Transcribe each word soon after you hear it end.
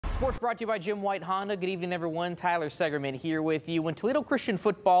Sports brought to you by Jim White Honda. Good evening, everyone. Tyler Segerman here with you. When Toledo Christian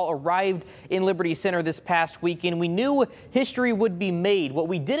football arrived in Liberty Center this past weekend, we knew history would be made. What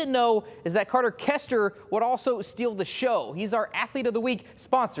we didn't know is that Karter Koester would also steal the show. He's our Athlete of the Week,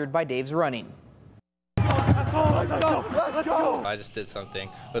 sponsored by Dave's Running. Let's go! I just did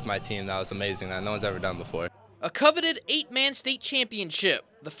something with my team that was amazing that no one's ever done before. A coveted 8-man state championship,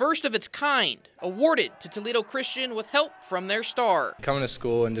 the first of its kind, awarded to Toledo Christian with help from their star. Coming to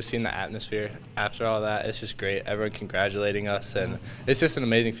school and just seeing the atmosphere after all that, it's just great. Everyone congratulating us, and it's just an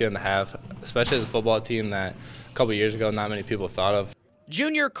amazing feeling to have, especially as a football team that a couple years ago not many people thought of.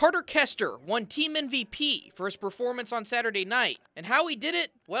 Junior Karter Koester won team MVP for his performance on Saturday night. And how he did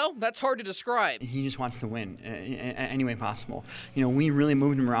it, well, that's hard to describe. He just wants to win any way possible. You know, we really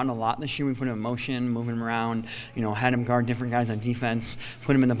moved him around a lot this year. We put him in motion, moving him around, you know, had him guard different guys on defense,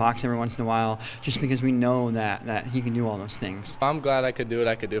 put him in the box every once in a while, just because we know that he can do all those things. I'm glad I could do what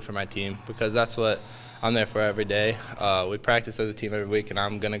I could do for my team, because that's what I'm there for every day. We practice as a team every week, and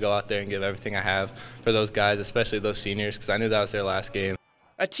I'm going to go out there and give everything I have for those guys, especially those seniors, because I knew that was their last game.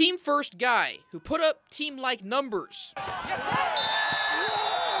 A team-first guy who put up team-like numbers.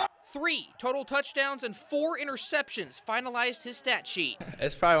 3 total touchdowns and 4 interceptions finalized his stat sheet.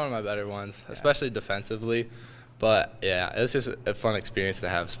 It's probably one of my better ones, especially defensively. But yeah, it's just a fun experience to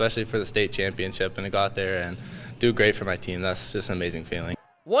have, especially for the state championship, and to go out there and do great for my team. That's just an amazing feeling.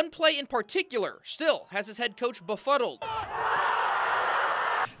 One play in particular still has his head coach befuddled.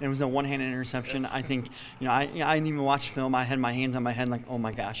 It was a one-handed interception. I think, you know, I didn't even watch film. I had my hands on my head like, oh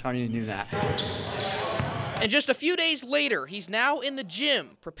my gosh, how did you do that? And just a few days later, he's now in the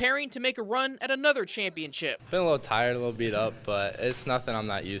gym, preparing to make a run at another championship. Been a little tired, a little beat up, but it's nothing I'm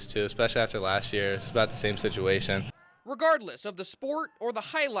not used to, especially after last year. It's about the same situation. Regardless of the sport or the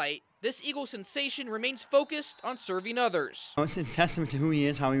highlight, this Eagle sensation remains focused on serving others. It's a testament to who he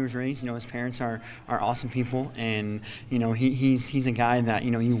is, how he was raised. You know, his parents are awesome people, and you know, he's a guy that, you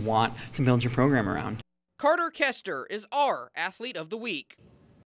know, you want to build your program around. Karter Koester is our Athlete of the Week.